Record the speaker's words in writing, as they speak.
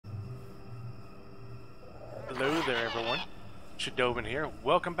Hello there, everyone. Shadovin here.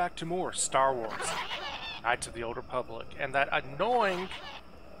 Welcome back to more Star Wars Knights of the Old Republic and that annoying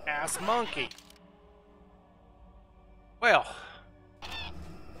ass monkey. Well,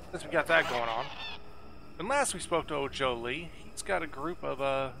 since we got that going on, and last we spoke to old Jolee, he's got a group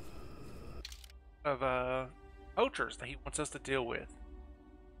of poachers that he wants us to deal with.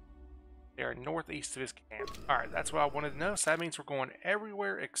 They are northeast of his camp. Alright, that's what I wanted to know. So that means we're going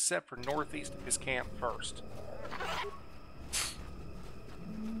everywhere except for northeast of his camp first.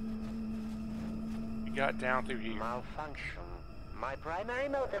 We got down through here. Malfunction. My primary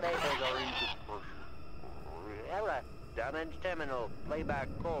motivators are into error. Damage terminal. Playback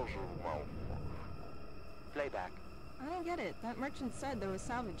causal malfunction. Playback. I don't get it. That merchant said there was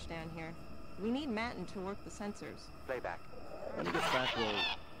salvage down here. We need Matin to work the sensors. Playback. When he gets back, we'll...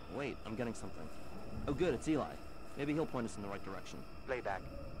 Wait, I'm getting something. Oh good, it's Eli. Maybe he'll point us in the right direction. Playback.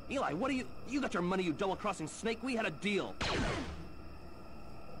 Eli, what are you... You got your money, you double-crossing snake? We had a deal!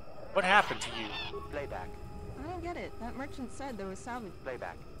 What happened to you? Playback. I don't get it. That merchant said there was salvage.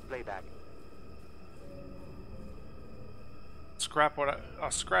 Playback. Playback.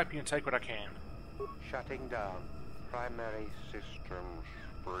 I'll scrap you and take what I can. Shutting down. Primary systems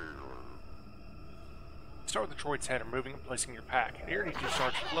failure. Start with the droid's head, removing and placing your pack. Energy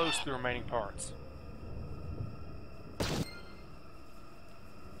discharge flows through the remaining parts.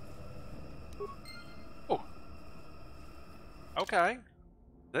 Oh. Okay.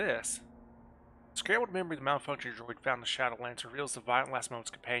 This. Scrambled memory of the malfunctioning droid found in the Shadowlands reveals the violent last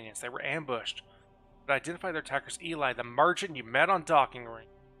moment's companions. They were ambushed. But identify their attackers Eli, the merchant you met on docking ring.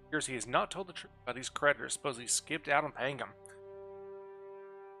 It appears he has not told the truth about these creditors, supposedly skipped out on paying them.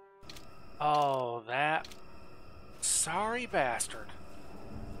 Oh, that sorry bastard.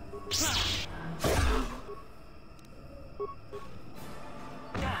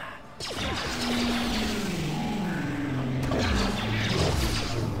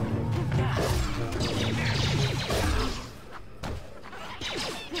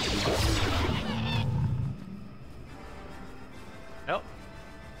 Well,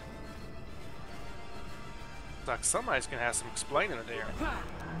 looks like somebody's gonna have some explaining to do.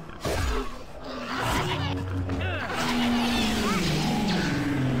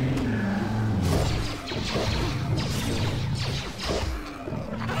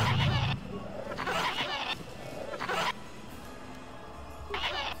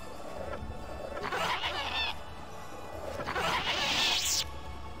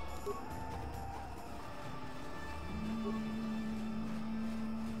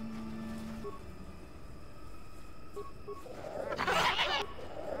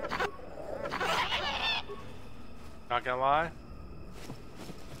 Not gonna lie,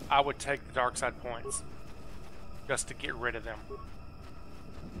 I would take the dark side points just to get rid of them.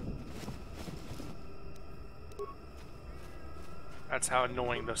 That's how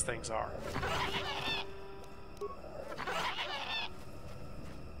annoying those things are. Oh,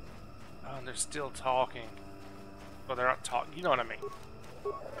 and they're still talking. Well, they're not talking, you know what I mean.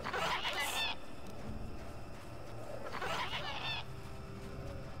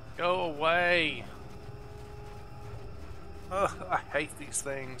 Go away! Ugh, I hate these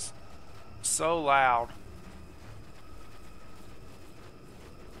things. So loud.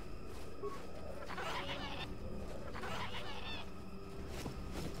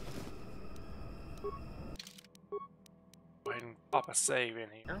 Go ahead and pop a save in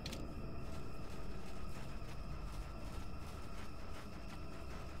here.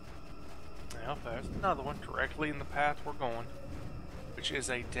 Now there's another one directly in the path we're going, which is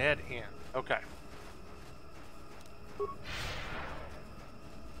a dead end. Okay.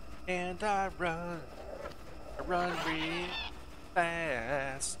 And I run real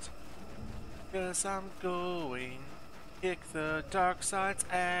fast, 'cause I'm going to kick the dark side's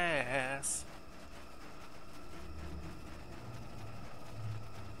ass.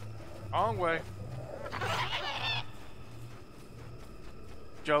 Wrong way.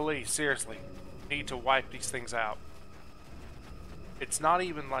 Jolee, seriously, need to wipe these things out. It's not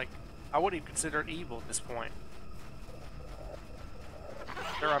even like, I wouldn't even consider it evil at this point.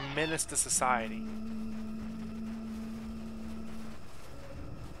 They're a menace to society.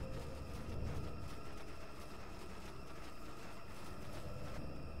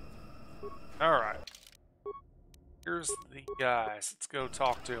 Alright. Here's the guys. Let's go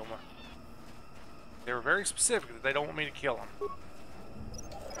talk to them. They were very specific that they don't want me to kill them.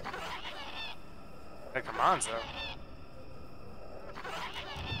 Heck, their minds though.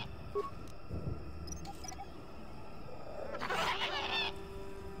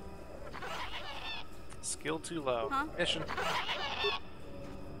 Skill too low. Huh? Mission.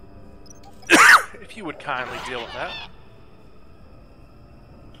 If you would kindly deal with that.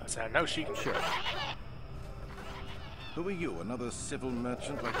 I said, I know she can. Sure. Who are you, another civil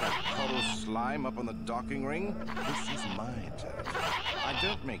merchant like that KotOR slime up on the docking ring? This is my territory. I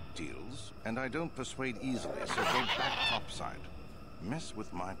don't make deals, and I don't persuade easily, so go back topside. Mess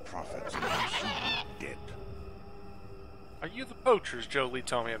with my profits and I'll see you dead. Are you the poachers Jolee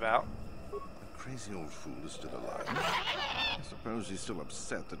told me about? The crazy old fool is still alive. I suppose he's still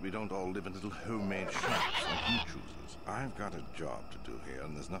upset that we don't all live in little homemade shacks like he chooses. I've got a job to do here,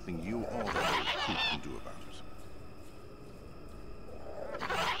 and there's nothing you or that old coot can do about it.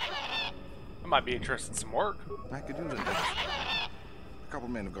 I might be interested in some work. I could use an extra. A couple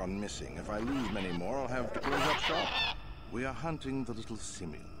men have gone missing. If I lose many more, I'll have to close up shop. We are hunting the little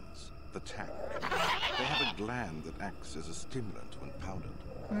simians, the tack. They have a gland that acts as a stimulant when powdered.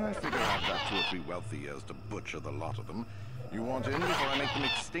 I figure I've got 2 or 3 wealthy years to butcher the lot of them. You want in before I make them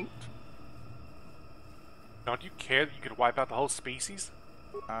extinct? Don't you care that you could wipe out the whole species?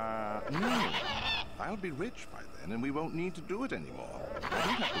 No. I'll be rich by then, and we won't need to do it anymore. I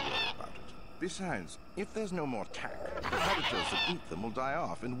don't have to worry about it. Besides, if there's no more tack, the predators that eat them will die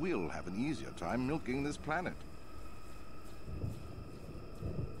off, and we'll have an easier time milking this planet.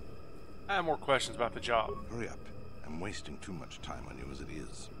 I have more questions about the job. Hurry up. I'm wasting too much time on you as it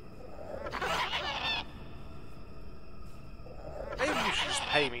is. Maybe you should just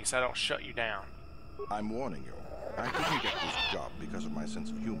pay me so I don't shut you down. I'm warning you. I didn't get this job because of my sense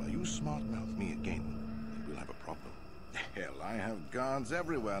of humor. You smart-mouth me again, and we'll have a problem. Hell, I have guards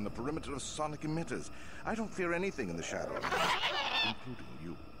everywhere on the perimeter of sonic emitters. I don't fear anything in the Shadowlands, including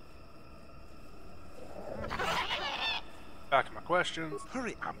you. Back to my questions.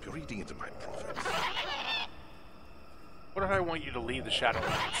 Hurry up, you're eating into my profits. What if I want you to leave the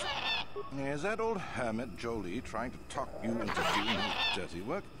Shadowlands? Is that old hermit Jolee trying to talk you into doing his dirty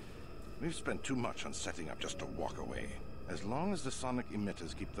work? We've spent too much on setting up just to walk away. As long as the sonic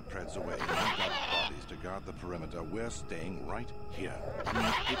emitters keep the Preds away and we've got bodies to guard the perimeter, we're staying right here. I mean,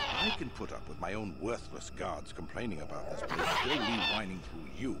 if I can put up with my own worthless guards complaining about this place, Jolee whining through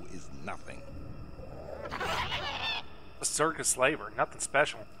you is nothing. A circus slaver, nothing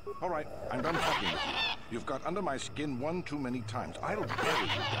special. All right, I'm done talking with you. You've got under my skin one too many times. I'll bury you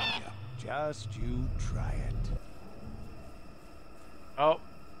down here. Just you try it. Oh.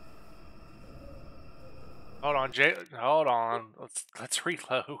 Hold on, hold on. Let's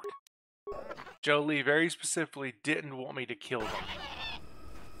reload. Jolee very specifically didn't want me to kill them.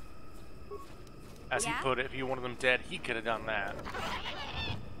 As he put it, if he wanted them dead, he could have done that.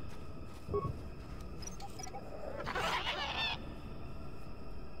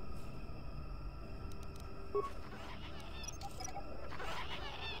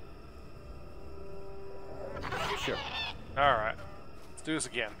 Sure. Alright. Let's do this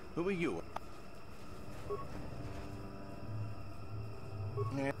again. Who are you?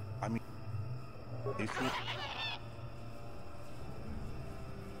 Yeah, I mean, if you...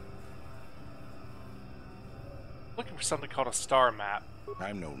 Looking for something called a star map.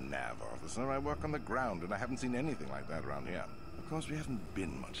 I'm no nav officer. I work on the ground, and I haven't seen anything like that around here. Of course, we haven't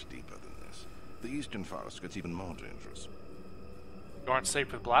been much deeper than this. The eastern forest gets even more dangerous. You aren't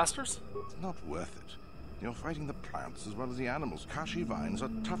safe with blasters? It's not worth it. You're fighting the plants as well as the animals. Kashi vines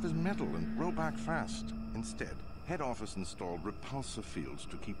are tough as metal and grow back fast. Instead, head office installed repulsor fields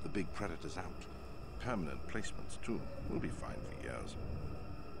to keep the big predators out. Permanent placements, too. We'll be fine for years.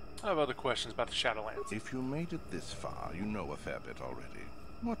 I have other questions about the Shadowlands. If you made it this far, you know a fair bit already.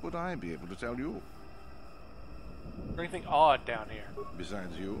 What would I be able to tell you? Is there anything odd down here?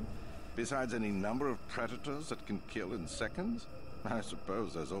 Besides you? Besides any number of predators that can kill in seconds? I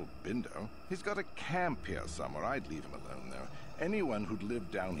suppose there's old Bindo. He's got a camp here somewhere. I'd leave him alone, though. Anyone who'd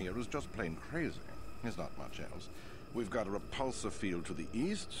lived down here is just plain crazy. There's not much else. We've got a repulsor field to the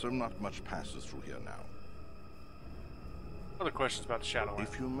east, so not much passes through here now. Other questions about the Shadowlands.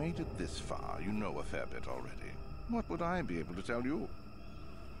 If you made it this far, you know a fair bit already. What would I be able to tell you?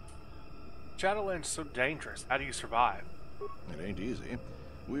 Shadowlands is so dangerous. How do you survive? It ain't easy.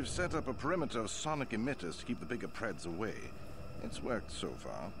 We've set up a perimeter of sonic emitters to keep the bigger Preds away. It's worked so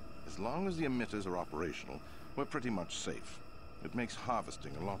far. As long as the emitters are operational, we're pretty much safe. It makes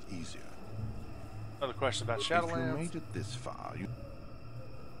harvesting a lot easier. Other questions about Shadowlands. If you made it this far, you...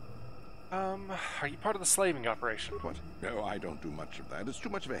 Are you part of the slaving operation? What? No, I don't do much of that. It's too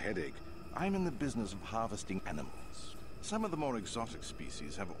much of a headache. I'm in the business of harvesting animals. Some of the more exotic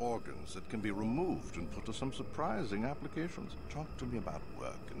species have organs that can be removed and put to some surprising applications. Talk to me about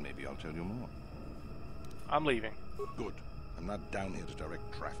work, and maybe I'll tell you more. I'm leaving. Good. I'm not down here to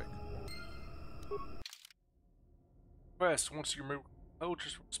direct traffic. Quest, once you remove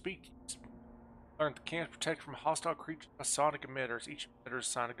poachers from speak. Learn the camp protect from hostile creatures by sonic emitters. Each emitter is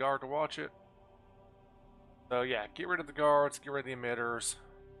assigned a guard to watch it. So yeah, get rid of the guards, get rid of the emitters.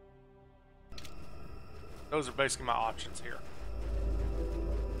 Those are basically my options here.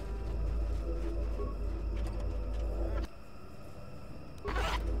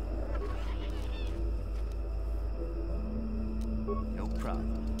 No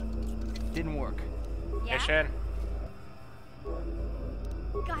problem. Didn't work. Hey, Shen,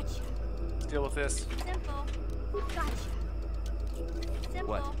 Gotcha. let's deal with this. Simple. Gotcha. Simple.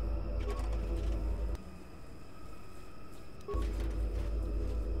 What?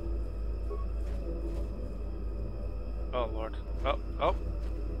 Oh Lord. Oh.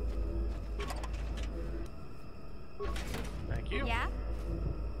 Thank you. Yeah?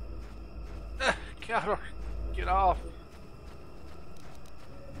 KotOR, get off.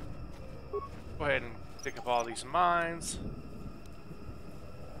 Go ahead and pick up all these mines.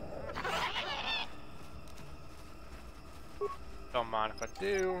 Don't mind if I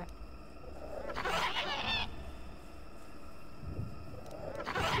do.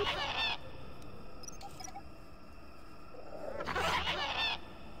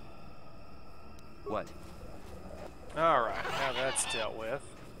 What? Alright, now that's dealt with.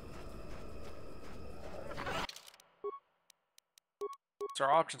 So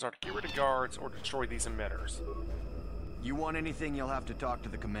our options are to get rid of guards or destroy these emitters. You want anything, you'll have to talk to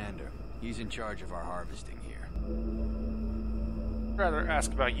the commander. He's in charge of our harvesting here. I'd rather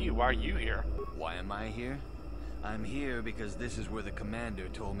ask about you. Why are you here? Why am I here? I'm here because this is where the commander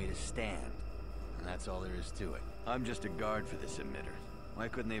told me to stand. And that's all there is to it. I'm just a guard for this emitter. Why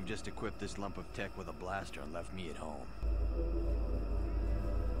couldn't they have just equipped this lump of tech with a blaster and left me at home?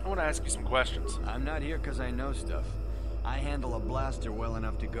 I want to ask you some questions. I'm not here because I know stuff. I handle a blaster well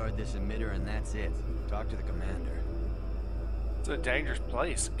enough to guard this emitter, and that's it. Talk to the commander. It's a dangerous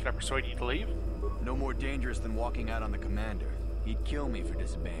place. Can I persuade you to leave? No more dangerous than walking out on the commander. He'd kill me for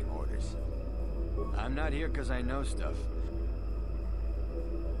disobeying orders. I'm not here because I know stuff.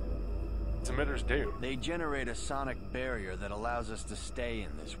 These emitters do. They generate a sonic barrier that allows us to stay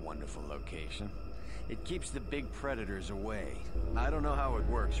in this wonderful location. It keeps the big predators away. I don't know how it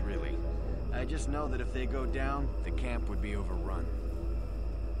works, really. I just know that if they go down, the camp would be overrun.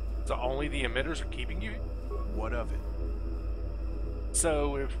 So only the emitters are keeping you? What of it?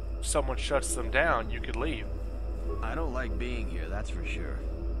 So if someone shuts them down, you could leave. I don't like being here, that's for sure.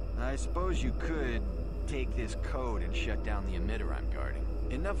 I suppose you could take this code and shut down the emitter I'm guarding.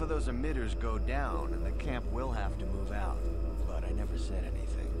 Enough of those emitters go down, and the camp will have to move out. But I never said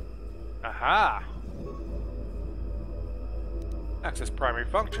anything. Aha! Access primary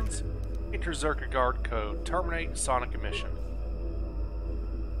functions. Enter Zerka guard code. Terminate sonic emission.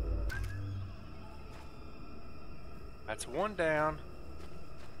 That's one down.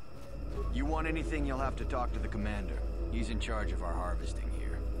 You want anything, you'll have to talk to the commander. He's in charge of our harvesting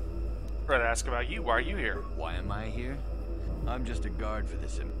here. I'd rather ask about you. Why are you here? Why am I here? I'm just a guard for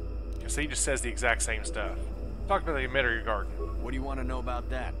this So he just says the exact same stuff. Talk about the emitter you're guarding. What do you want to know about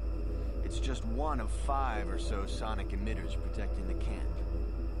that? It's just one of 5 or so sonic emitters protecting the camp.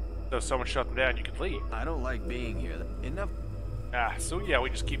 So if someone shut them down, you could leave. I don't like being here. Enough. Ah, so yeah, we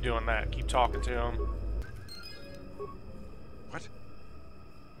just keep doing that. Keep talking to them. What?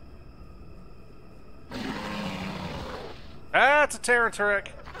 That's a Terran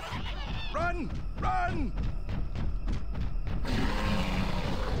trick. Run! Run!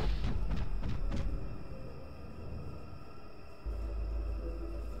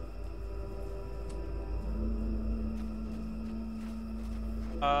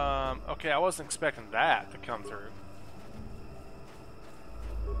 Okay, I wasn't expecting that to come through.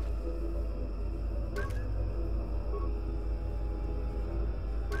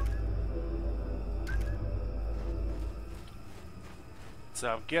 So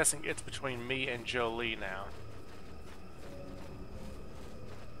I'm guessing it's between me and Jolee now.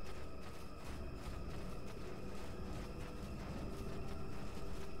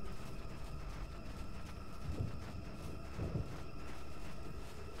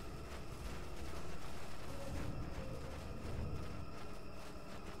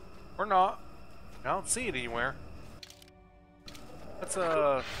 Or not. I don't see it anywhere. Let's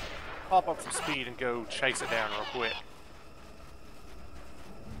pop up some speed and go chase it down real quick.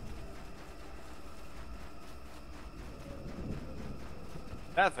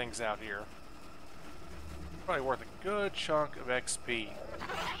 That thing's out here. Probably worth a good chunk of XP.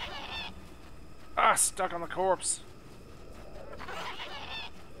 Ah, stuck on the corpse.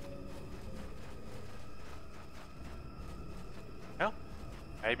 Well,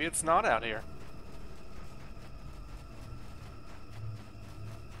 maybe it's not out here.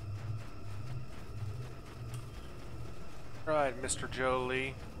 Right, Mr.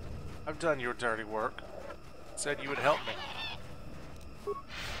 Jolee. I've done your dirty work. Said you would help me.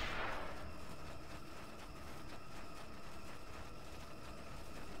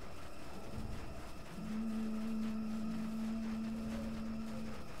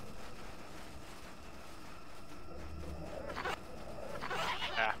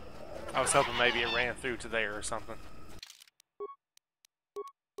 Ah, I was hoping maybe it ran through to there or something.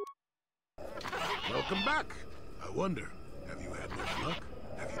 Welcome back. I wonder, have you had much luck?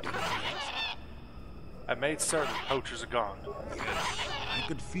 Have you done plans? I made certain the poachers are gone. Yes, I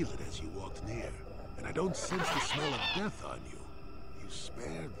could feel it as you walked near, and I don't sense the smell of death on you. You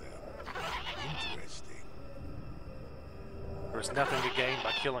spared them. Interesting. There was nothing to gain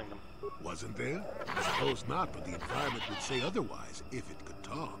by killing them. Wasn't there? I suppose not, but the environment would say otherwise if it could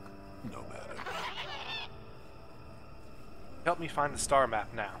talk. No matter. Help me find the star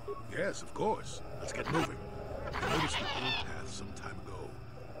map now. Yes, of course. Let's get moving. I noticed the old path some time ago.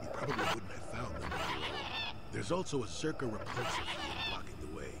 You probably wouldn't have found them on your own. There's also a Circa repulsor field blocking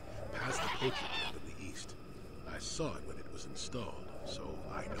the way, past the poacher camp in the east. I saw it when it was installed, so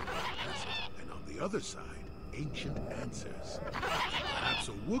I know how to pass it. And on the other side, ancient answers. And perhaps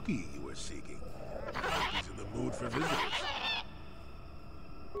a Wookiee you were seeking. I hope he's in the mood for visitors.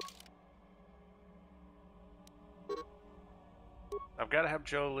 I've got to have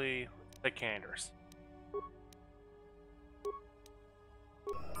Jolee take Canderous.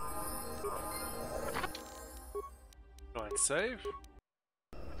 Go ahead and save.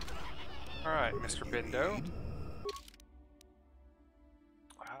 Alright, Mr. Bindo.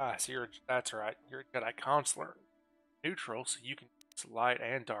 Ah, so that's right. You're a Jedi Consular. Neutral, so you can use light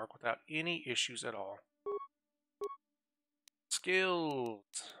and dark without any issues at all. Skills.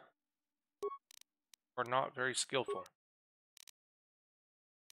 Are not very skillful.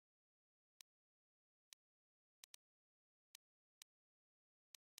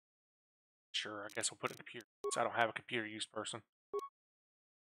 Sure, I guess we'll put it in computer. I don't have a computer use person.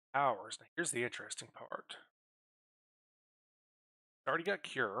 Powers. Now here's the interesting part. I already got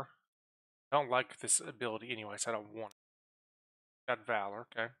Cure. I don't like this ability anyway, so I don't want it. Got Valor,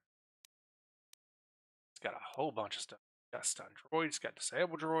 okay. It's got a whole bunch of stuff. It's got Stun Droid, it's got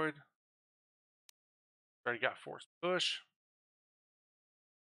Disable Droid. Already got Force Push.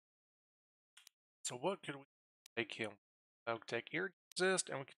 So what could we take him? We could take Ear Resist,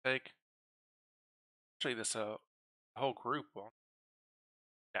 and we could take actually this whole group one.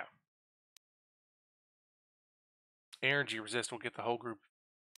 No. Energy Resist will get the whole group.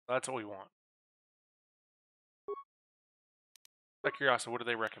 That's what we want. Out of curiosity, what do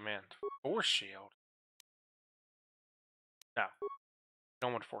they recommend? Force Shield? No.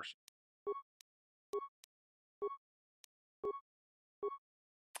 Don't want Force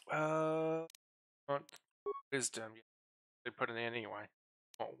Shield. Want Wisdom. Yeah, they put it in anyway.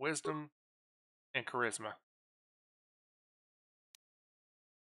 Want Wisdom and Charisma.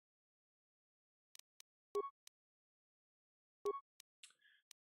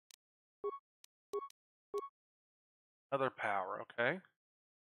 Other power, okay.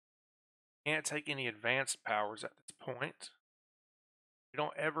 Can't take any advanced powers at this point. We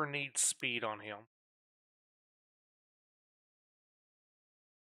don't ever need speed on him.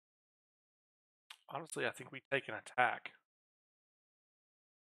 Honestly, I think we take an attack.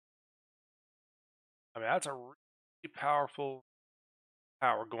 I mean, that's a really powerful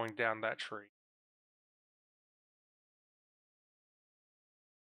power going down that tree.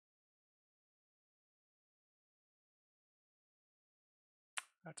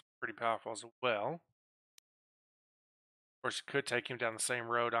 That's pretty powerful as well. Of course, you could take him down the same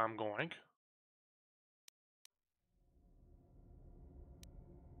road I'm going.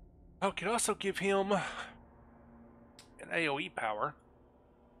 I could also give him an AoE power.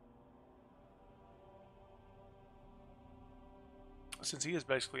 Since he is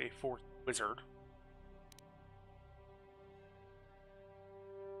basically a Force wizard.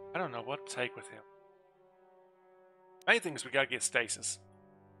 I don't know what to take with him. Main thing is we gotta get stasis.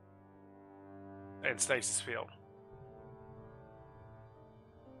 And stasis field.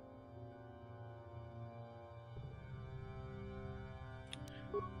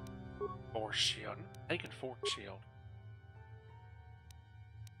 Force shield. Taking Force shield.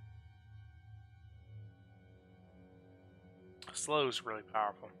 Slow's really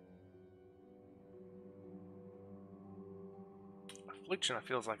powerful. Affliction, I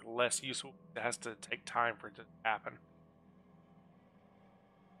feel, is like less useful. It has to take time for it to happen.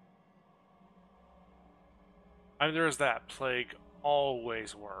 I mean, there's that. Plague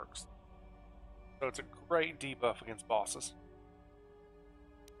always works. So it's a great debuff against bosses.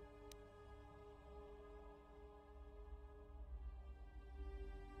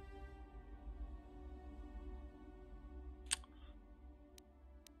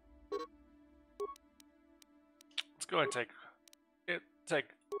 go ahead and take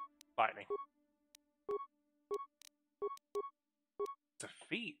lightning.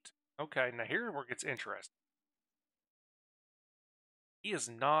 Defeat. Okay, now here's where it gets interesting. He is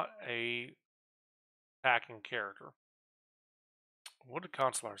not a attacking character. What did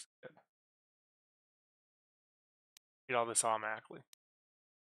Consulars get? Get all this automatically.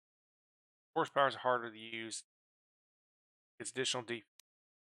 Horsepowers are harder to use. It's additional defense.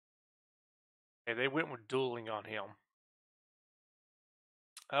 Okay, they went with dueling on him.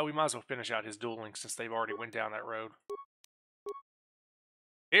 We might as well finish out his dueling since they've already went down that road.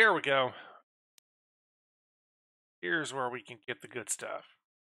 Here we go. Here's where we can get the good stuff.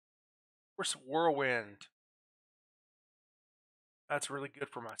 Where's Whirlwind? That's really good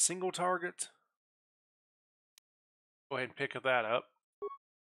for my single target. Go ahead and pick that up.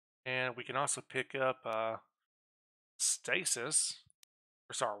 And we can also pick up Stasis.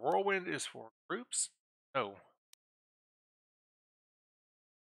 Or sorry, Whirlwind is for groups? No.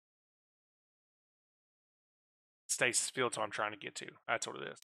 Stasis Field's what I'm trying to get to. That's what it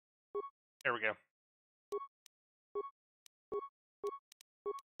is. There we go.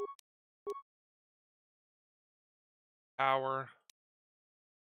 Power.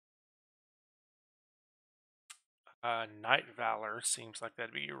 Night Valor seems like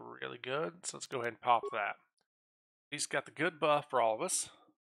that'd be really good. So let's go ahead and pop that. He's got the good buff for all of us.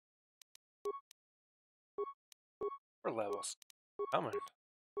 We're levels. Coming.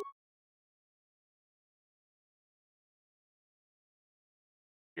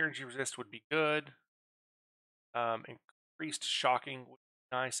 Energy resist would be good. Increased shocking would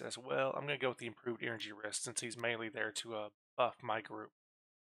be nice as well. I'm going to go with the improved energy resist since he's mainly there to buff my group.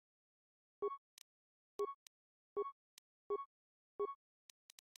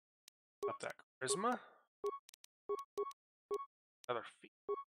 Up that charisma. Another feat.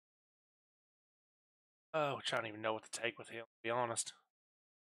 Which I don't even know what to take with him, to be honest.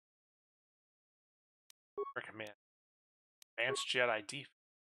 Recommend. Advanced Jedi defense.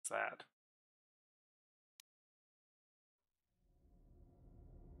 What's that?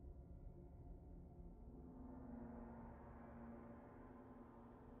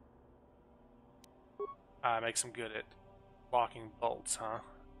 Makes him good at blocking bolts, huh?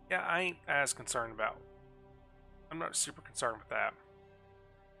 Yeah, I ain't as concerned about. I'm not super concerned with that.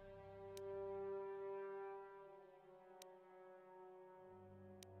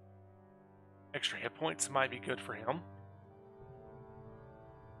 Extra hit points might be good for him.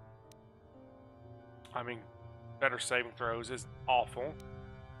 I mean, better saving throws is awful.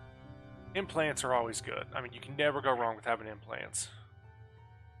 Implants are always good. I mean, you can never go wrong with having implants.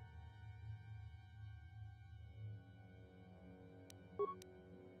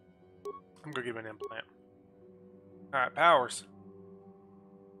 I'm gonna give him an implant. Alright, powers.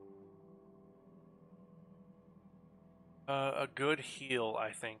 A good heal,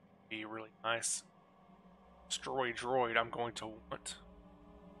 I think, would be really nice. Destroy droid, I'm going to want.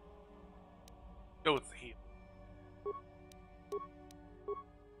 Go with the heal.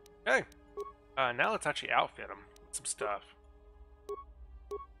 Okay. Now let's actually outfit him with some stuff.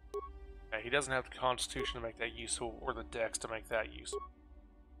 Okay, he doesn't have the constitution to make that useful, or the dex to make that useful.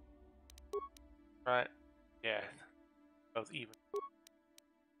 Right? Yeah. Both even.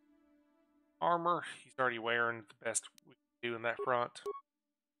 Armor, he's already wearing the best we can do in that front.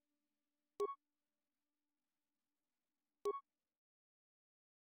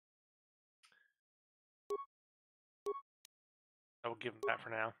 I will give him that for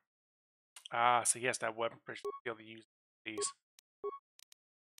now. So he has to have weapon pressure to be able to use these.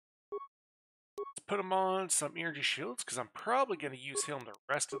 Let's put him on some energy shields, because I'm probably going to use him the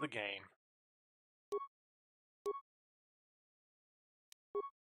rest of the game.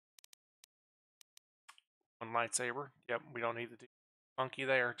 One lightsaber. Yep, we don't need to do funky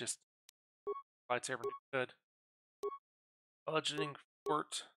there. Just lightsaber good. Bludgeoning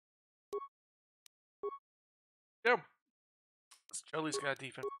fort. Go. Jolie's got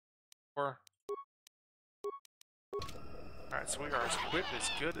defense. Alright, so we are as equipped as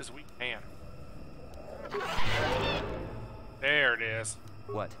good as we can. There it is.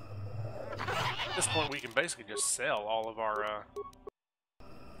 What? At this point, we can basically just sell all of our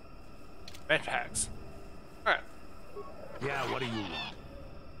med packs. Alright. Yeah, what do you want?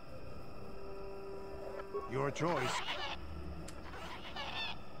 Your choice.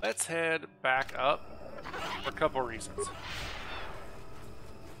 Let's head back up for a couple reasons.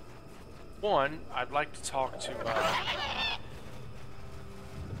 One, I'd like to talk to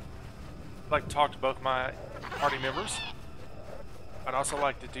both my party members. I'd also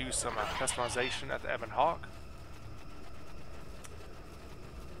like to do some customization at the Ebon Hawk.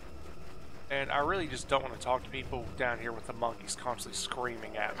 And I really just don't want to talk to people down here with the monkeys constantly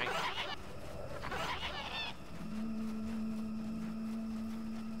screaming at me.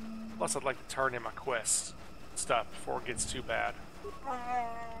 Plus, I'd like to turn in my quests stuff before it gets too bad.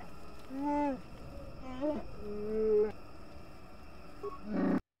 Alright,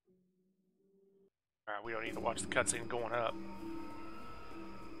 we don't need to watch the cutscene going up.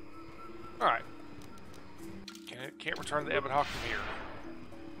 Alright. Can't return the Ebon Hawk from here.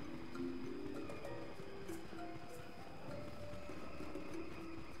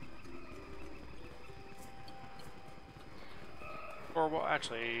 Or, well,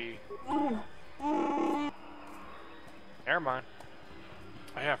 actually... Never mind.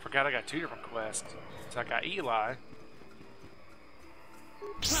 Oh yeah, I forgot I got 2 different quests. So I got Eli.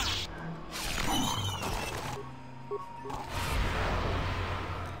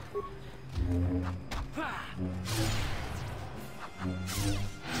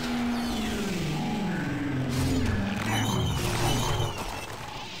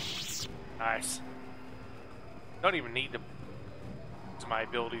 Nice. Don't even need to use my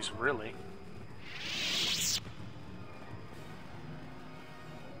abilities, really.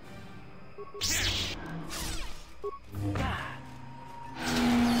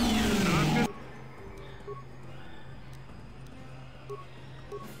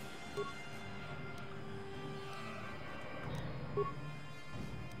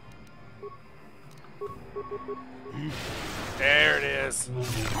 There it is.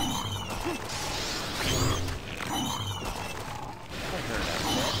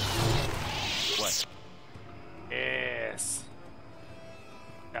 What? Yes.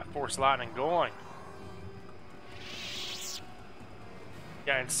 Got Force Lightning going.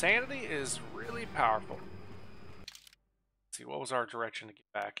 Yeah, Insanity is really powerful. Let's see, what was our direction to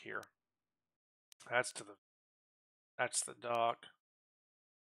get back here? That's the dock.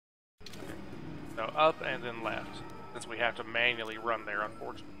 Okay. So up and then left, since we have to manually run there,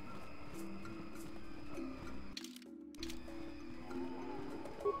 unfortunately.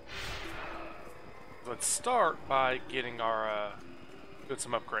 Let's start by getting our doing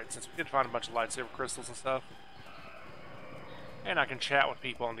some upgrades, since we did find a bunch of lightsaber crystals and stuff. And I can chat with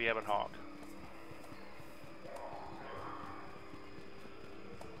people on the Ebon Hawk.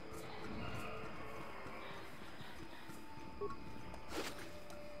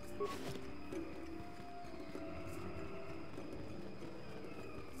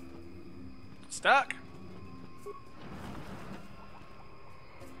 Stuck?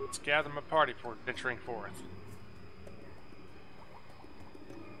 Let's gather my party for venturing forth.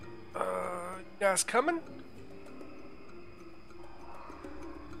 You guys coming?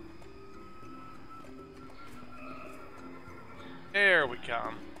 There we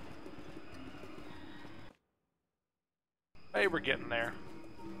come. Hey, we're getting there.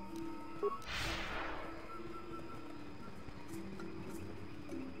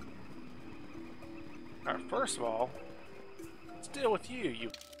 Alright, first of all, let's deal with you,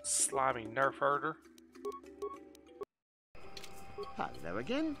 you slimy nerf herder. Hello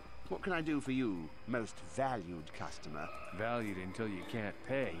again. What can I do for you, most valued customer? Valued until you can't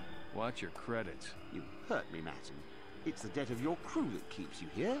pay. Watch your credits. You hurt me, Martin. It's the debt of your crew that keeps you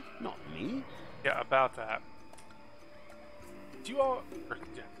here, not me. Yeah, about that. Do you all...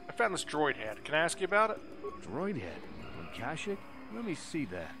 I found this droid head. Can I ask you about it? Droid head? On Kashyyyk? Let me see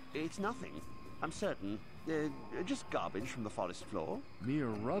that. It's nothing. I'm certain. Just garbage from the forest floor. Mere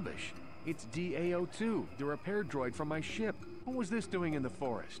rubbish. It's DAO2, the repair droid from my ship. What was this doing in the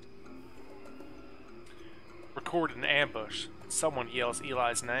forest? Recorded an ambush. Someone yells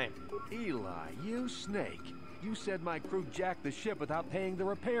Eli's name. Eli, you snake. You said my crew jacked the ship without paying the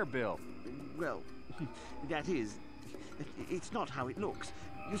repair bill. Well, that is... It's not how it looks.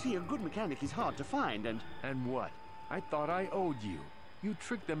 You see, a good mechanic is hard to find, and... And what? I thought I owed you. You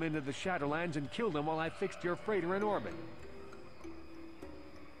tricked them into the Shadowlands and killed them while I fixed your freighter in orbit.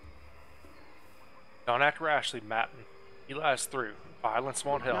 Don't act rashly, Matten. Eli's through. Violence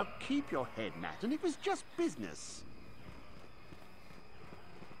won't help. Now keep your head, Matten. It was just business.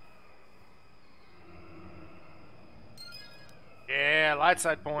 Yeah, light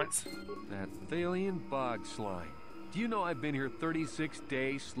side points. That Thalian bog slime. Do you know I've been here 36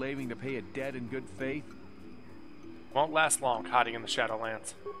 days slaving to pay a debt in good faith? Won't last long hiding in the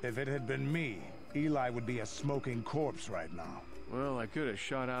Shadowlands. If it had been me, Eli would be a smoking corpse right now. Well, I could have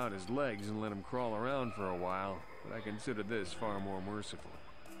shot out his legs and let him crawl around for a while, but I consider this far more merciful.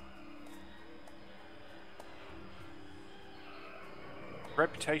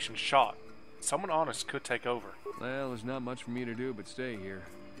 Reputation shot. Someone honest could take over. Well, there's not much for me to do but stay here.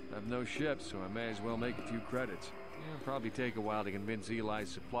 I've no ship, so I may as well make a few credits. It'll probably take a while to convince Eli's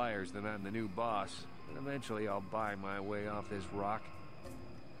suppliers that I'm the new boss, but eventually I'll buy my way off this rock.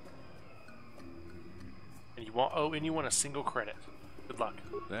 And you won't owe anyone a single credit. Good luck.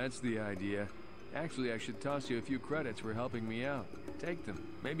 That's the idea. Actually, I should toss you a few credits for helping me out. Take them.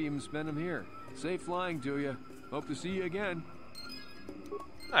 Maybe even spend them here. Safe flying to you. Hope to see you again.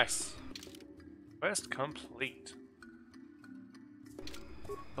 Nice. Quest complete.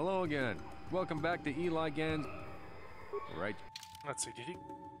 Hello again. Welcome back to Eli again. Right. Let's see, did he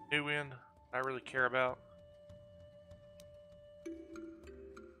new in I really care about?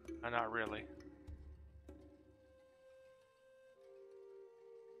 Not really.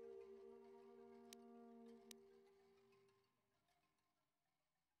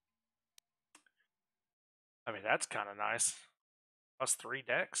 I mean, that's kind of nice. Plus 3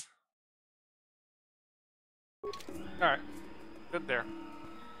 decks. Alright. Good there.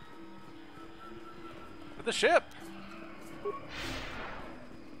 With the ship!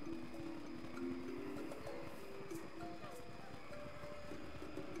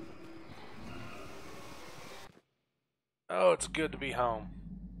 Oh, it's good to be home.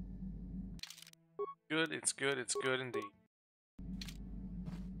 Good, it's good indeed.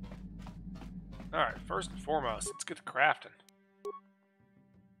 Alright, first and foremost, let's get to crafting.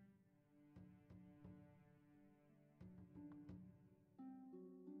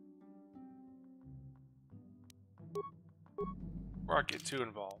 Before I get too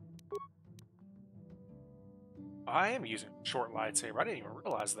involved. I am using a short lightsaber. I didn't even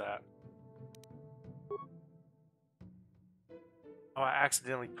realize that. Oh, I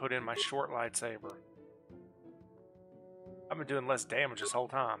accidentally put in my short lightsaber. I've been doing less damage this whole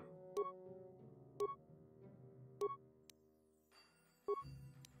time.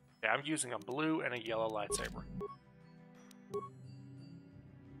 Yeah, I'm using a blue and a yellow lightsaber.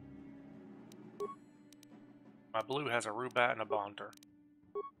 My blue has a Rubat and a Bonder.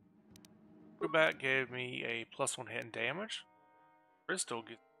 Rubat gave me a +1 hit and damage. Crystal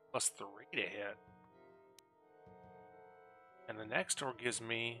gives +3 to hit. And the next door gives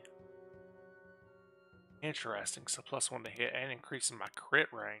me interesting, so +1 to hit and increasing my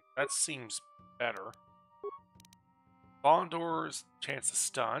crit range. That seems better. Bondor's chance to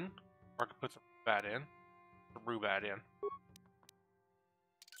stun, or I can put the Rubat in.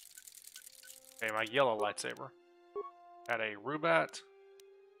 Okay, my yellow lightsaber had a Rubat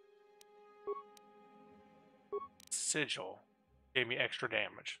Sigil, gave me extra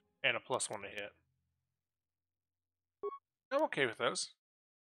damage and a +1 to hit. I'm okay with those.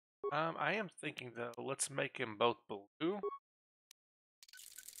 I am thinking though, let's make them both blue.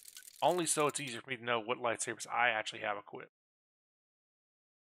 Only so it's easier for me to know what lightsabers I actually have equipped.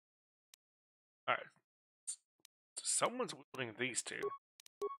 Alright. So someone's wielding these two.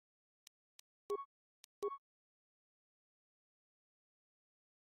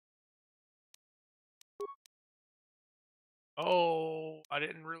 Oh, I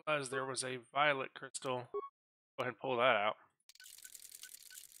didn't realize there was a violet crystal. Go ahead and pull that out.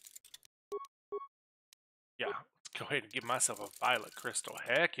 Yeah, let's go ahead and give myself a violet crystal.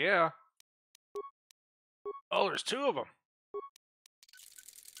 Heck yeah. Oh, there's 2 of them.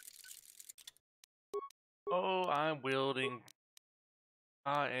 Oh, I am wielding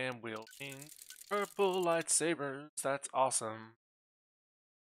purple lightsabers. That's awesome.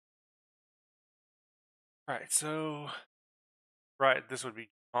 Alright, so... Right, this would be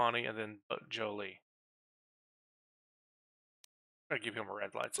Connie and then Jolee. I'm gonna give him a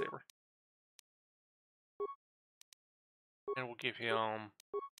red lightsaber. And we'll give him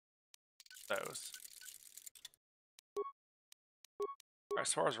those.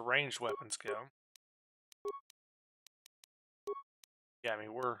 As far as ranged weapons go. Yeah, I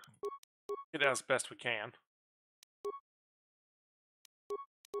mean, we're get out as best we can.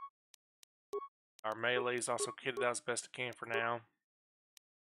 Our melee is also kitted out as best it can for now.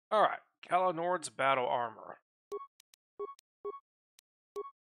 Alright, KotOR's battle armor.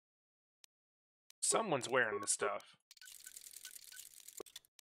 Someone's wearing this stuff.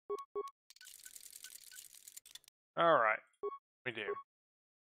 Alright, we do.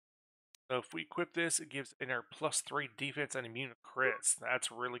 So if we equip this, it gives inner +3 defense and immune to crits.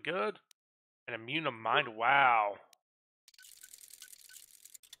 That's really good. And immune to mind. Wow.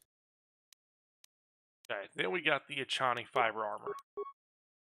 Okay, then we got the Achani fiber armor.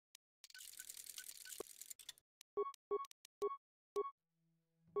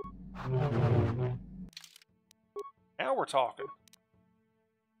 Now we're talking.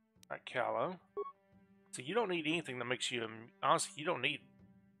 Alright, Callow. So you don't need anything that makes you... Honestly, you don't need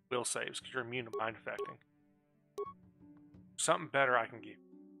will saves because you're immune to mind affecting. Something better I can give.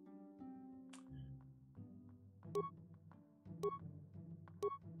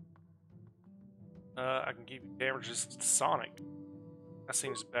 I can give you damage resistance to Sonic. That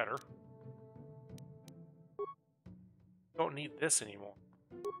seems better. Don't need this anymore.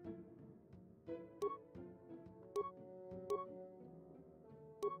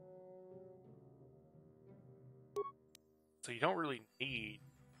 So you don't really need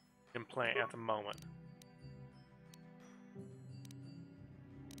implant at the moment.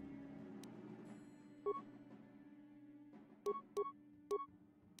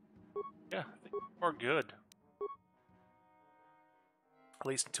 Yeah, I think we're good. At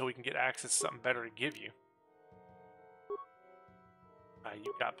least until we can get access to something better to give you.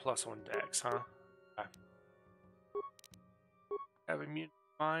 You got +1 dex, huh? Okay. Have immunity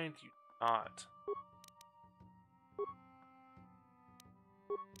to mind? You do not.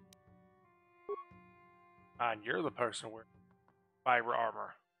 And you're the person wearing fiber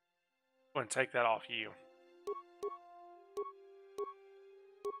armor. I'm going to take that off you.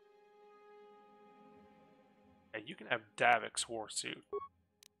 Yeah, you can have Davik's war suit.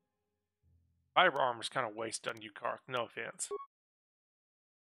 Fiber armor's kind of wasted on you, Karth. No offense.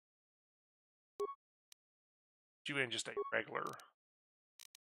 You in just a regular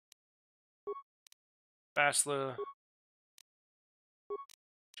Basla.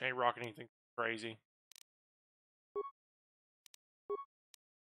 Ain't rocking anything crazy.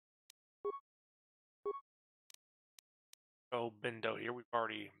 Oh, Bendo here. We've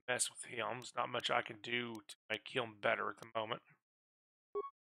already messed with him. There's not much I can do to make him better at the moment.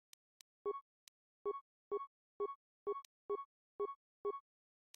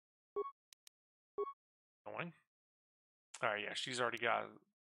 Going. Alright, yeah, she's already got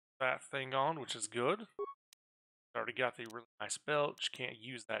that thing on, which is good. Already got the really nice belt. She can't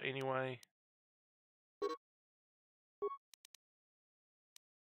use that anyway.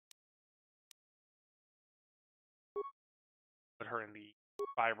 Put her in the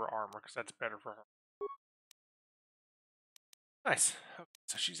fiber armor because that's better for her. Nice. Okay,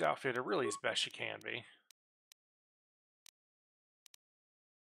 so she's outfitted really as best she can be.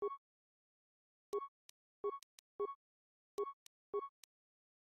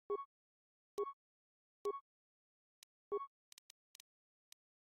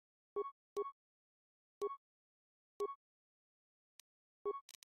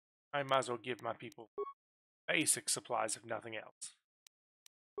 I might as well give my people basic supplies if nothing else.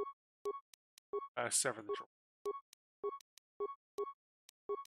 Except for the droid.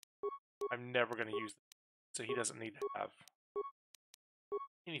 I'm never going to use them, so he doesn't need to have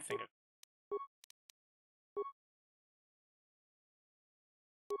anything.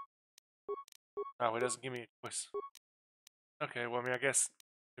 Oh, he doesn't give me a choice. Okay, well, I mean, I guess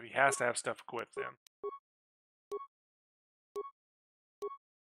if he has to have stuff equipped, then.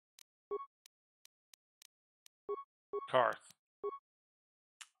 Karth.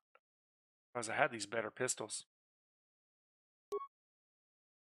 Because I had these better pistols.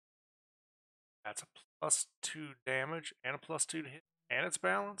 That's a +2 damage and a +2 to hit, and it's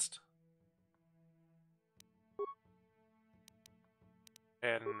balanced.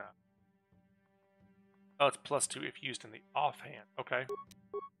 And oh, it's +2 if used in the offhand. Okay.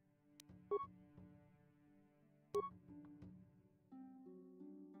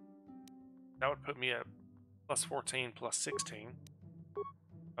 That would put me at +14, +16.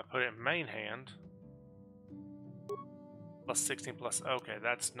 I put it in main hand. +16 plus. Okay,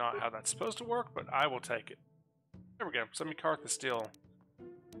 that's not how that's supposed to work, but I will take it. There we go. Semi-Karth is still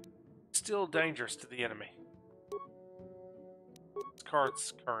dangerous to the enemy. This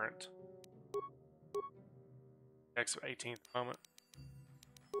Karth's current. X of 18th moment.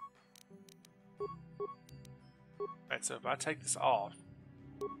 Alright, so if I take this off.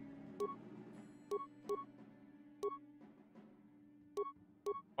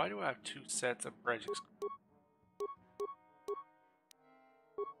 Why do I have 2 sets of Regix?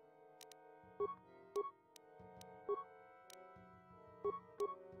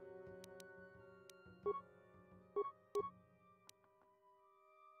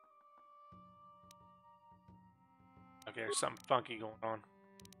 Okay, there's something funky going on.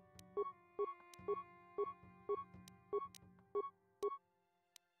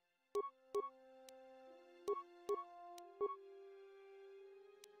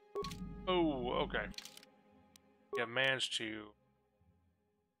 Oh, okay. You have managed to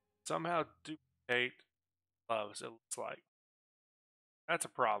somehow duplicate gloves, it looks like. That's a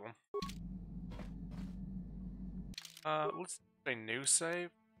problem. Let's do a new save.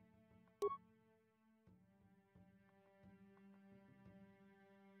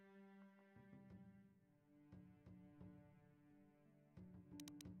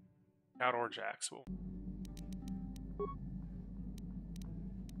 KotOR Jax will.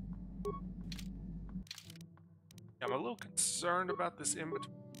 I'm a little concerned about this in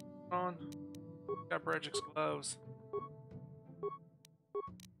between on. Got Bredgic's gloves.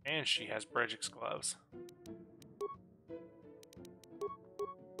 And she has Bredgic's gloves.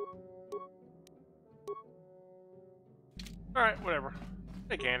 Alright, whatever.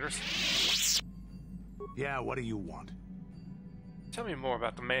 Hey, Canderous. Yeah, what do you want? Tell me more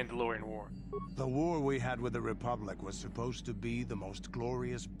about the Mandalorian War. The war we had with the Republic was supposed to be the most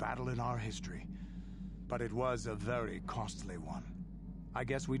glorious battle in our history. But it was a very costly one. I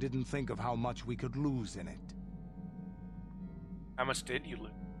guess we didn't think of how much we could lose in it. How much did you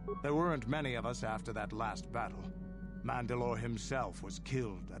lose? There weren't many of us after that last battle. Mandalore himself was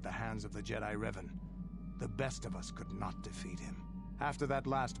killed at the hands of the Jedi Revan. The best of us could not defeat him. After that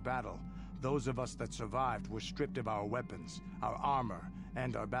last battle, those of us that survived were stripped of our weapons, our armor,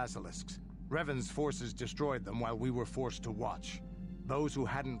 and our basilisks. Revan's forces destroyed them while we were forced to watch. Those who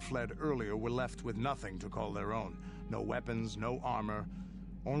hadn't fled earlier were left with nothing to call their own. No weapons, no armor,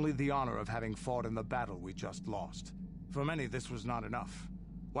 only the honor of having fought in the battle we just lost. For many, this was not enough.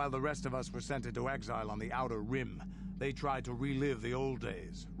 While the rest of us were sent into exile on the Outer Rim, they tried to relive the old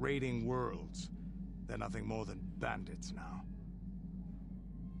days, raiding worlds. They're nothing more than bandits now.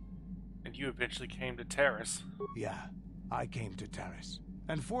 And you eventually came to Terrace. Yeah, I came to Terrace.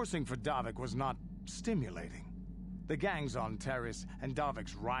 And forcing for Davik was not stimulating. The gangs on Terrace and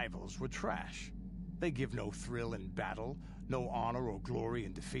Davik's rivals were trash. They give no thrill in battle, no honor or glory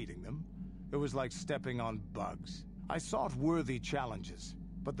in defeating them. It was like stepping on bugs. I sought worthy challenges,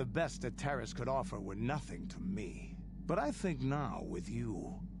 but the best that Terrace could offer were nothing to me. But I think now, with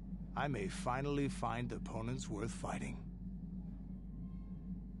you, I may finally find opponents worth fighting.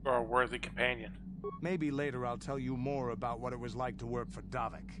 Or a worthy companion. Maybe later I'll tell you more about what it was like to work for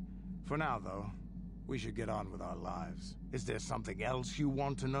Davik. For now, though, we should get on with our lives. Is there something else you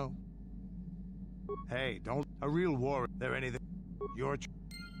want to know? Hey, don't... A real war... There anything... Your...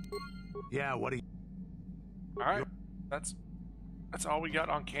 Yeah, what do you... Alright, that's all we got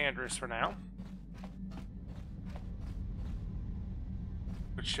on Canderous for now.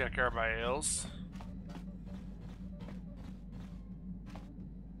 Let's check everybody else.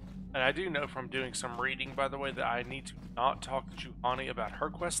 And I do know from doing some reading, by the way, that I need to not talk to Juhani about her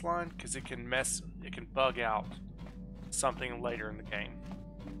quest line, because it can bug out something later in the game.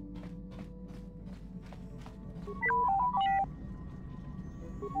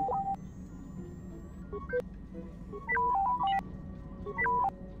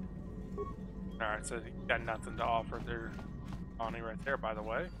 Alright, so you got nothing to offer there. Juhani right there, by the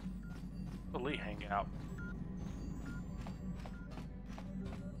way. The Lee hangout.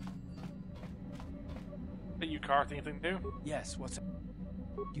 Hey, you, Karth, anything new? Yes, what's up?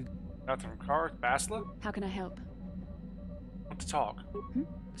 You... Nothing from Karth. Basla? How can I help? Want to talk?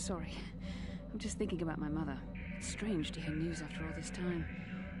 Sorry. I'm just thinking about my mother. It's strange to hear news after all this time.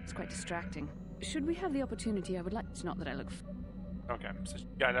 It's quite distracting. Should we have the opportunity, I would like... It's not that I look... Okay, so you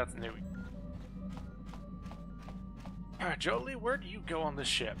got nothing new. Alright, Jolee, where do you go on this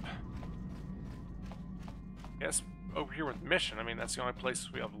ship? Guess over here with Mission. I mean, that's the only place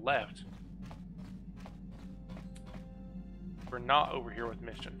we have left. We're not over here with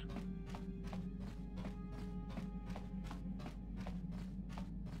Mission.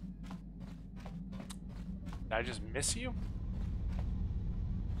 Did I just miss you?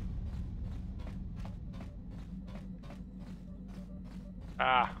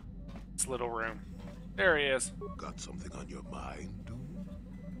 Ah, this little room. There he is. Got something on your mind, dude?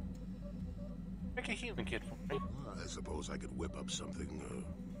 Make a healing kit for me. I suppose I could whip up something,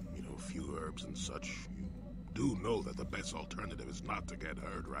 you know, a few herbs and such. You do know that the best alternative is not to get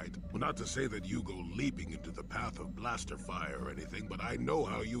hurt, right? Well, not to say that you go leaping into the path of blaster fire or anything, but I know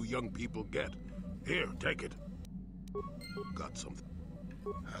how you young people get. Here, take it. Got something.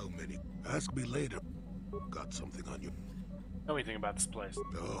 How many? Ask me later. Got something on you. Know anything about this place?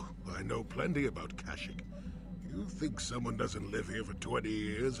 Oh, I know plenty about Kashyyyk. You think someone doesn't live here for 20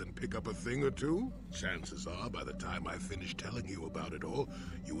 years and pick up a thing or two? Chances are, by the time I finish telling you about it all,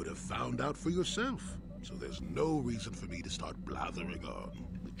 you would have found out for yourself. So there's no reason for me to start blathering on.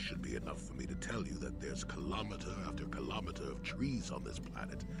 It should be enough for me to tell you that there's kilometer after kilometer of trees on this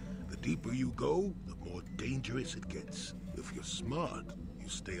planet. The deeper you go, the more dangerous it gets. If you're smart, you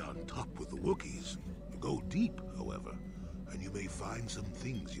stay on top with the Wookiees. You go deep, however, and you may find some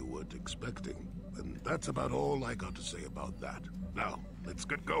things you weren't expecting. And that's about all I got to say about that. Now, let's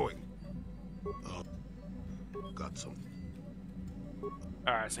get going. Got some.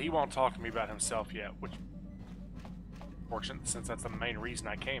 Alright, so he won't talk to me about himself yet, which is fortunate since that's the main reason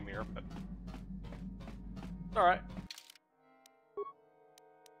I came here, but... Alright.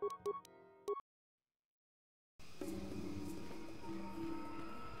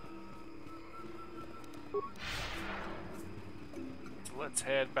 let's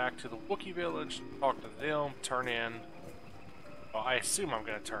head back to the Wookiee village, talk to them, turn in. Well, I assume I'm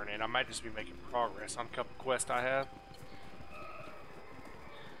going to turn in. I might just be making progress on a couple quests I have.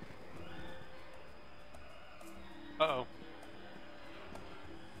 Uh-oh.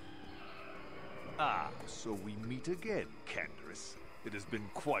 Ah, so we meet again, Canderous. It has been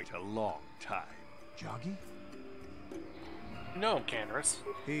quite a long time. Jolee? You know him, Canderous.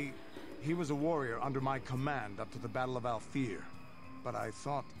 He was a warrior under my command up to the Battle of Althir. But I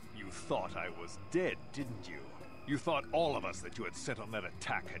thought... You thought I was dead, didn't you? You thought all of us that you had sent on that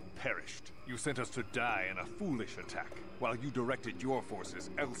attack had perished. You sent us to die in a foolish attack, while you directed your forces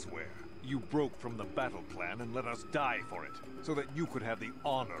elsewhere. You broke from the battle plan and let us die for it, so that you could have the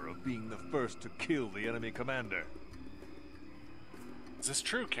honor of being the first to kill the enemy commander. Is this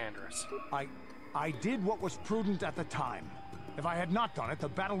true, Canderous? I did what was prudent at the time. If I had not done it, the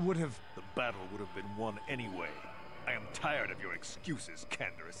battle would have... The battle would have been won anyway. I am tired of your excuses,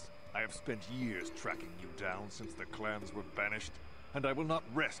 Canderous. I have spent years tracking you down since the clans were banished, and I will not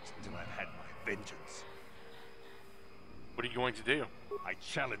rest until I've had my vengeance. What are you going to do? I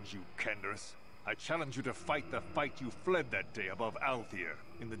challenge you, Canderous. I challenge you to fight the fight you fled that day above Althir,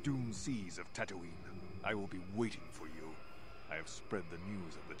 in the doomed seas of Tatooine. I will be waiting for you. I have spread the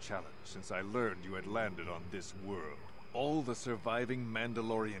news of the challenge since I learned you had landed on this world. All the surviving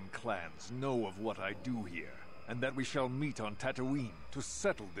Mandalorian clans know of what I do here, and that we shall meet on Tatooine to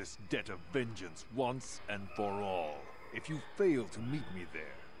settle this debt of vengeance once and for all. If you fail to meet me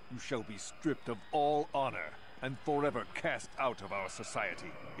there, you shall be stripped of all honor and forever cast out of our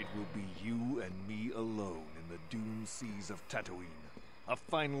society. It will be you and me alone in the doomed seas of Tatooine. A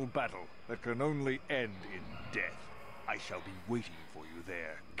final battle that can only end in death. I shall be waiting for you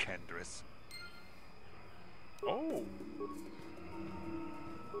there, Canderous. Oh.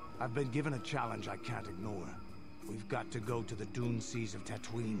 I've been given a challenge I can't ignore. We've got to go to the doomed seas of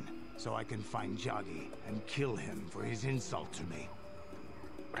Tatooine, so I can find Jolee and kill him for his insult to me.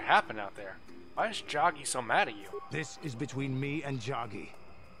 What happened out there? Why is Jolee so mad at you? This is between me and Jolee.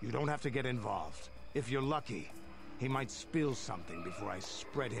 You don't have to get involved. If you're lucky, he might spill something before I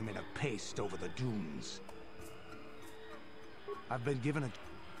spread him in a paste over the dunes. I've been given a...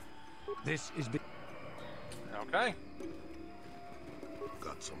 This is... Okay.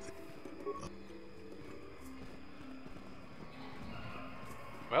 Got something.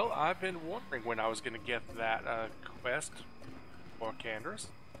 Well, I've been wondering when I was going to get that quest for Canderous.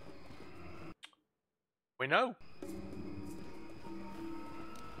 We know.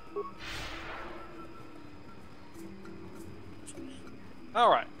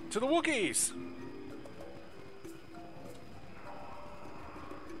 Alright, to the Wookiees!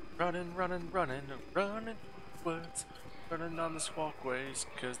 Running, running, running, running woods, running on the walkways,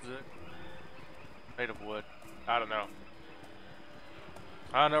 cause the made of wood. I don't know.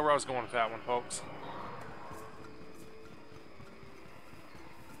 I don't know where I was going with that one, folks.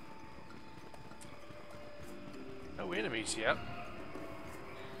 No enemies yet.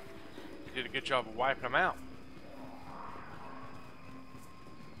 You did a good job of wiping them out.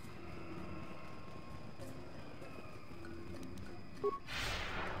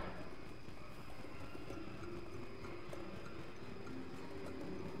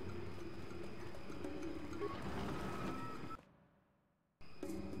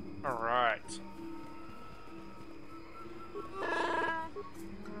 Alright.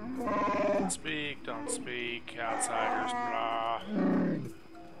 Don't speak, outsiders, blah.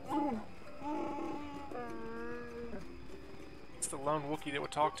 It's the lone Wookiee that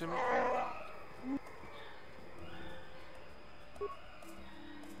would talk to me.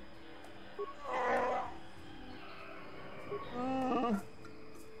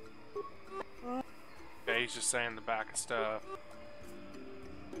 Okay, he's just saying the back of stuff.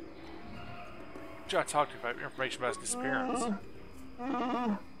 I talked to you about information about his disappearance.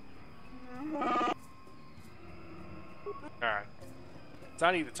 Alright. So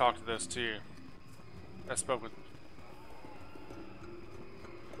I need to talk to those two. I spoke with...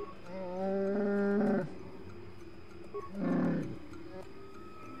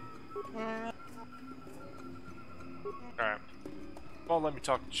 Alright. Well, let me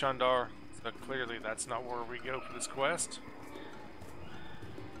talk to Chundar. So clearly that's not where we go for this quest.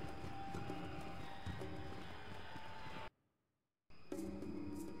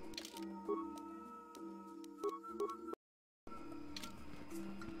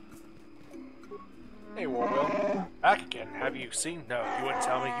 Hey, Warwill. Back again. Have you seen? No, you wouldn't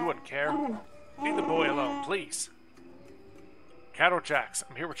tell me. You wouldn't care. Leave the boy alone, please. KotOR Jax,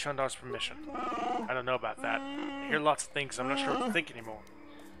 I'm here with Chundar's permission. I don't know about that. I hear lots of things. I'm not sure what to think anymore.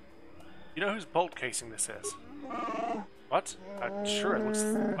 You know whose bolt casing this is? What? Sure, it looks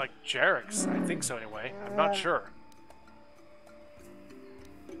like Jarek's. I think so anyway. I'm not sure.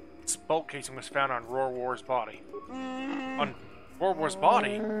 This bolt casing was found on Rorwar's body. On Rorwar's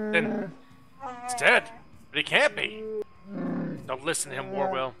body? Then it's dead. But he can't be. Don't listen to him,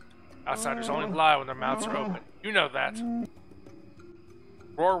 Warwill. Outsiders only lie when their mouths are open. You know that.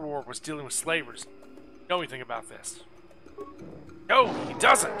 Rorwar was dealing with slavers. Know anything about this? No, he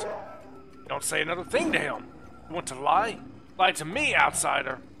doesn't. Don't say another thing to him. You want to lie? Lie to me,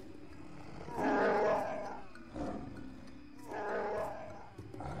 outsider.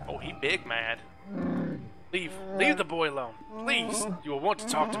 Oh, he big mad. Leave the boy alone. Please, you will want to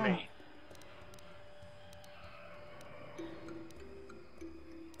talk to me.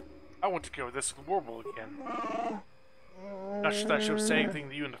 I want to go with this with Warble again. Not sure that I should say anything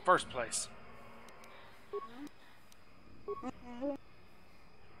to you in the first place.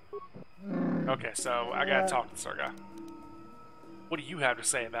 Okay, so I gotta talk to Serga. What do you have to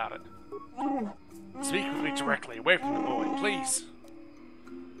say about it? Speak with me directly, away from the boy, please.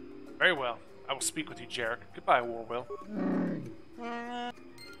 Very well. I will speak with you, Jarek. Goodbye, Warwill.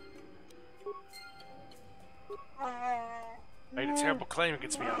 Made a terrible claim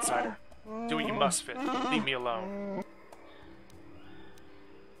against me, outsider. Do what you must, Fit. Leave me alone.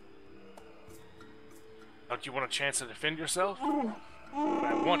 Don't you want a chance to defend yourself? What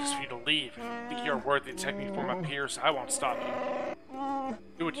I want is for you to leave. If you think you are worthy to take me before my peers, I won't stop you.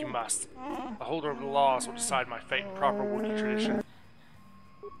 Do what you must. The holder of the laws will decide my fate in proper Wookiee tradition.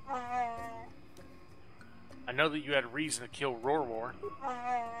 I know that you had reason to kill Rorwar.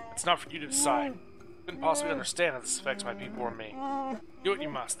 It's not for you to decide. You couldn't possibly understand how this affects my people or me. Do what you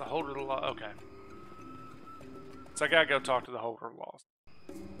must. The holder of the law. Okay. So I gotta go talk to the holder of laws.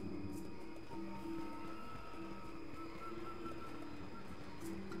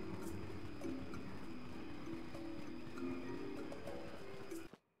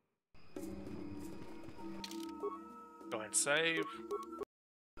 Go ahead and save.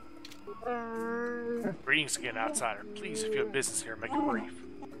 Greetings again, outsider. Please, if you have business here, make it brief.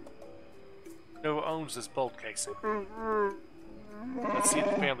 Who owns this bolt casing? Let's see if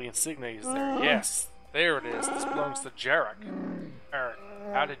the family insignia is there. Yes, there it is. This belongs to Jarek. Aaron,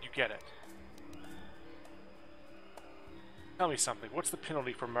 how did you get it? Tell me something. What's the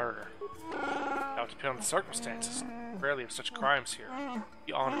penalty for murder? That would depend on the circumstances. Rarely have such crimes here.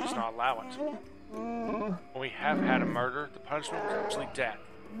 The honor does not allow it. When we have had a murder, the punishment was usually death.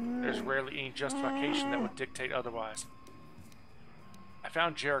 There's rarely any justification that would dictate otherwise. I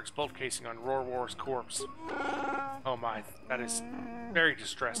found Jarek's bolt casing on Rorwar's corpse. Oh my, that is very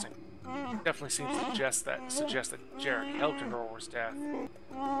distressing. Definitely seems to suggest that Jarek helped in Rorwar's death.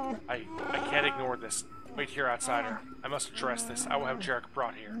 I can't ignore this. Wait here, outsider. I must address this. I will have Jarek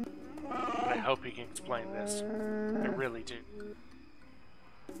brought here. And I hope he can explain this. I really do.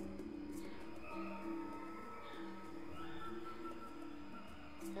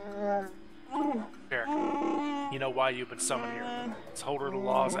 Jarek, you know why you've been summoned here. This holder of the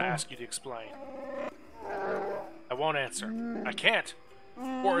laws asks you to explain. I won't answer. I can't.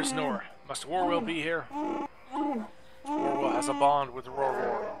 War is Nor. Must Warwill be here? Warwill has a bond with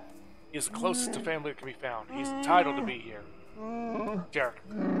Rorwar. He is the closest to family that can be found. He's entitled to be here. Jarek,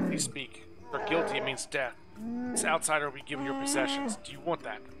 please speak. If you're guilty, it means death. This outsider will be given your possessions. Do you want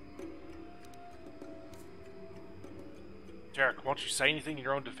that? Jarek, won't you say anything in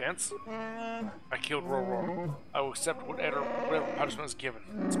your own defense? I killed Rorwar. I will accept whatever punishment is given.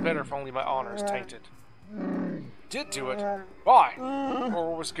 It's better if only my honor is tainted. You did do it? Why?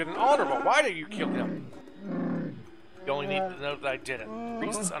 Rorwar was good and honorable. Why did you kill him? You only need to know that I did it.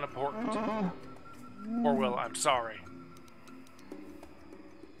 Reason's unimportant. Orwell, I'm sorry.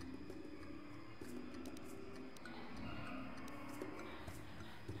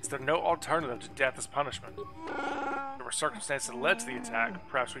 Is there no alternative to death as punishment? There were circumstances that led to the attack.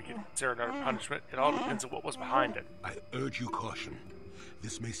 Perhaps we could consider another punishment. It all depends on what was behind it. I urge you caution.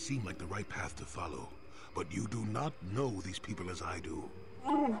 This may seem like the right path to follow, but you do not know these people as I do.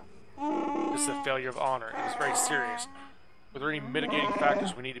 This is a failure of honor. It is very serious. Were there any mitigating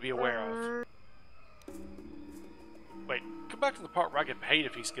factors we need to be aware of? Wait, come back to the part where I get paid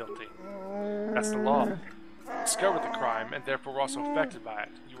if he's guilty. That's the law. Discovered the crime, and therefore were also affected by it.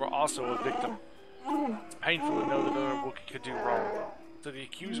 You were also a victim. It's painful to know that another Wookiee could do wrong. So the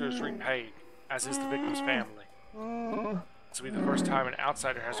accuser is repaid, as is the victim's family. This will be the first time an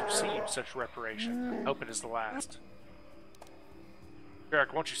outsider has received such reparation. I hope it is the last.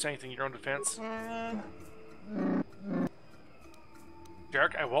 Jarek, won't you say anything in your own defense?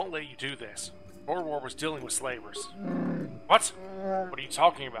 Jarek, I won't let you do this. Rorwar was dealing with slavers. What? What are you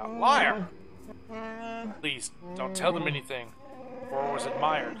talking about? Liar! Please, don't tell them anything. War was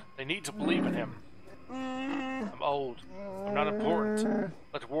admired. They need to believe in him. I'm old. I'm not important.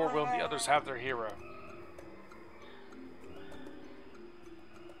 Let Warwill and the others have their hero.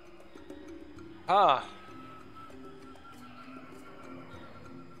 Huh.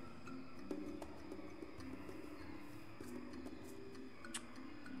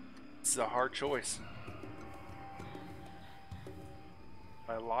 This is a hard choice.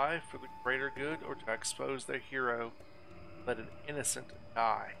 My life for the greater good, or to expose their hero, let an innocent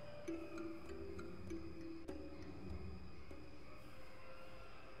die.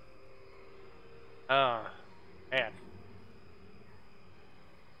 Man.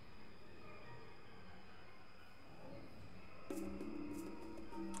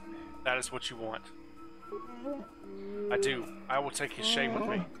 That is what you want. I do. I will take his shame with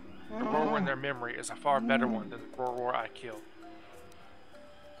me. The roar in their memory is a far better one than the roar I killed.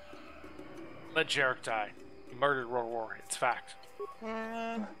 Let Jarek die. He murdered Roar. It's fact.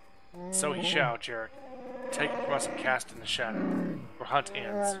 So he shall, Jarek. Take it from us and cast in the shadow. Our hunt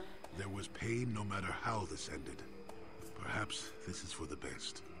ends. There was pain no matter how this ended. Perhaps this is for the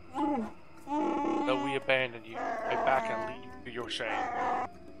best. Though we abandon you, lay back and lead you to your shame.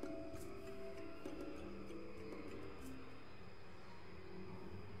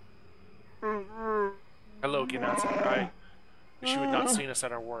 Hello, Gnatsa. I wish you had not seen us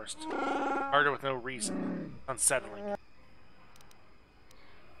at our worst. Murder with no reason. Unsettling.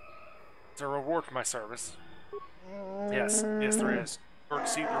 It's a reward for my service. Yes, there is. You'll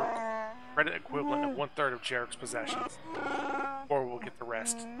receive the credit equivalent of 1/3 of Jarek's possessions. Or we'll get the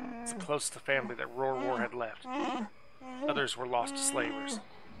rest. It's the closest to family that Roar had left. Others were lost to slavers.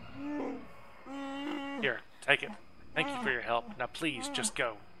 Here, take it. Thank you for your help. Now please, just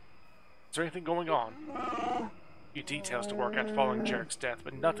go. Is there anything going on? A few details to work out following Jarek's death,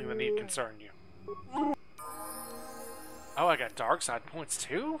 but nothing that need concern you. Oh, I got dark side points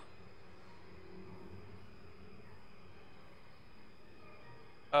too?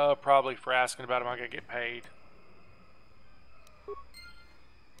 Probably for asking about him, I gotta get paid.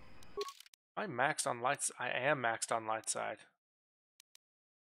 I'm maxed on lights. I am maxed on light side.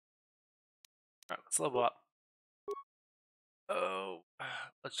 Alright, let's level up. Oh,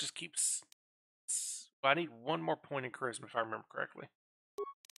 let's just keep. I need one more point in charisma if I remember correctly,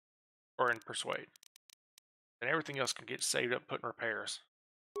 or in persuade. And everything else can get saved up, put in repairs.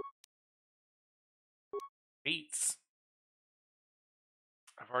 Beats.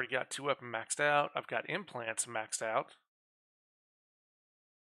 I've already got 2 up and maxed out. I've got implants maxed out.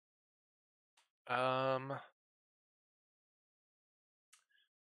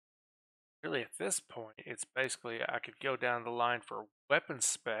 Really, at this point, it's basically I could go down the line for weapon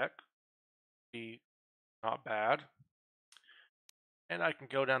spec, be not bad, and I can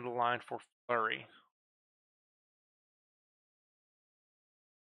go down the line for flurry.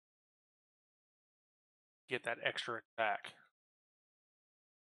 Get that extra attack.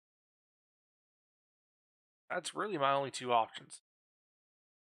 That's really my only 2 options.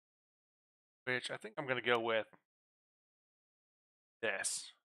 Which I think I'm going to go with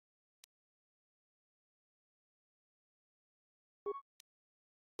this.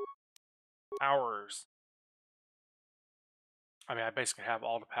 Powers. I mean, I basically have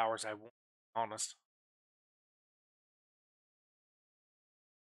all the powers I want, to be honest.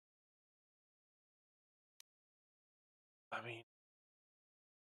 I mean,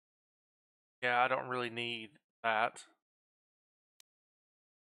 yeah, I don't really need that.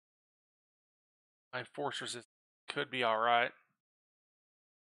 My force resist could be alright.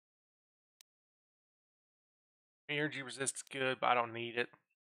 Energy resist is good, but I don't need it.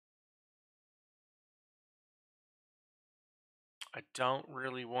 I don't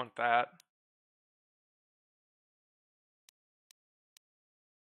really want that.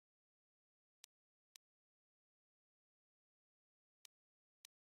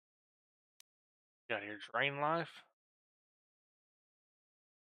 Got here, drain life.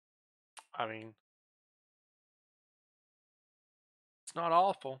 I mean, it's not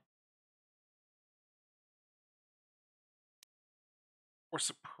awful. Or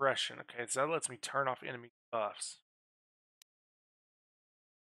suppression. Okay, so that lets me turn off enemy buffs.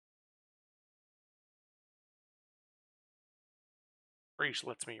 Breach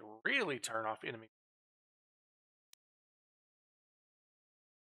lets me really turn off enemy.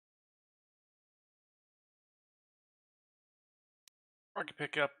 Or I could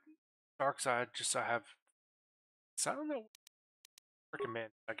pick up dark side just so I have. So I don't know. Recommend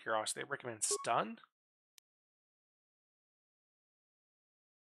out of curiosity. They recommend stun.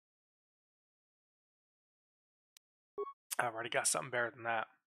 I've already got something better than that.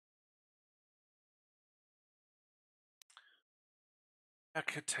 I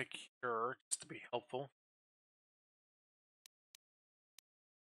could take Cure just to be helpful.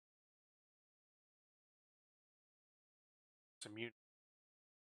 It's immune.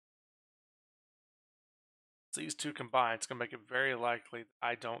 So these two combined, it's going to make it very likely that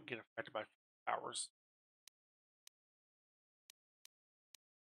I don't get affected by powers.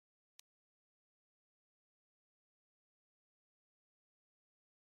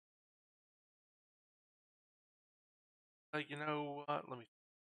 You know what? Let me a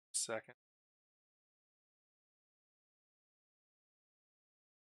second.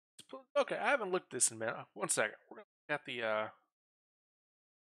 Okay, I haven't looked at this in a minute. One second. We're going to look at the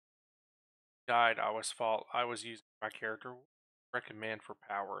guide I was using my character. Recommend for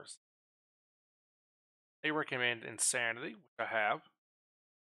powers. They recommend Insanity, which I have.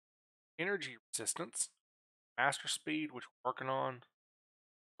 Energy Resistance. Master Speed, which we're working on.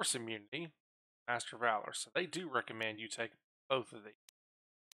 Force Immunity. Master Valor. So they do recommend you take both of these.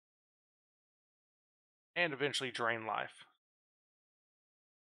 And eventually Drain Life.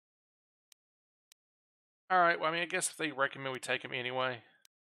 Alright, well, I mean, I guess if they recommend we take them anyway,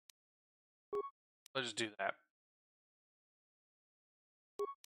 let's just do that.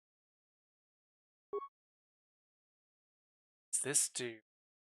 What's this do?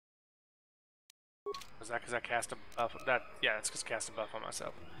 Was that because I cast a buff? Yeah, it's because I cast a buff on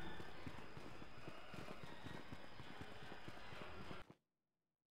myself.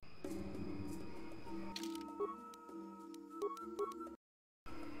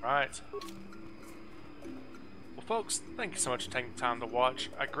 Right. Well, folks, thank you so much for taking the time to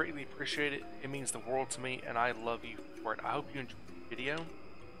watch. I greatly appreciate it. It means the world to me, and I love you for it. I hope you enjoyed the video.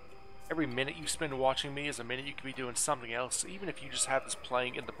 Every minute you spend watching me is a minute you could be doing something else, even if you just have this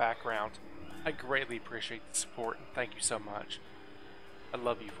playing in the background. I greatly appreciate the support, and thank you so much. I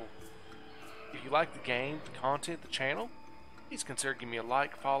love you for it. If you like the game, the content, the channel, please consider giving me a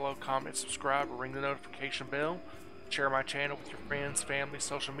like, follow, comment, subscribe, or ring the notification bell. Share my channel with your friends, family,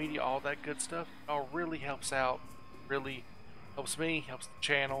 social media, all that good stuff. It all really helps out. Really helps me, helps the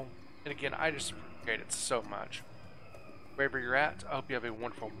channel. And again, I just appreciate it so much. Wherever you're at, I hope you have a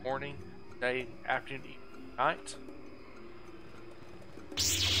wonderful morning, day, afternoon, evening, night.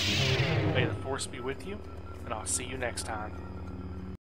 May the force be with you, and I'll see you next time.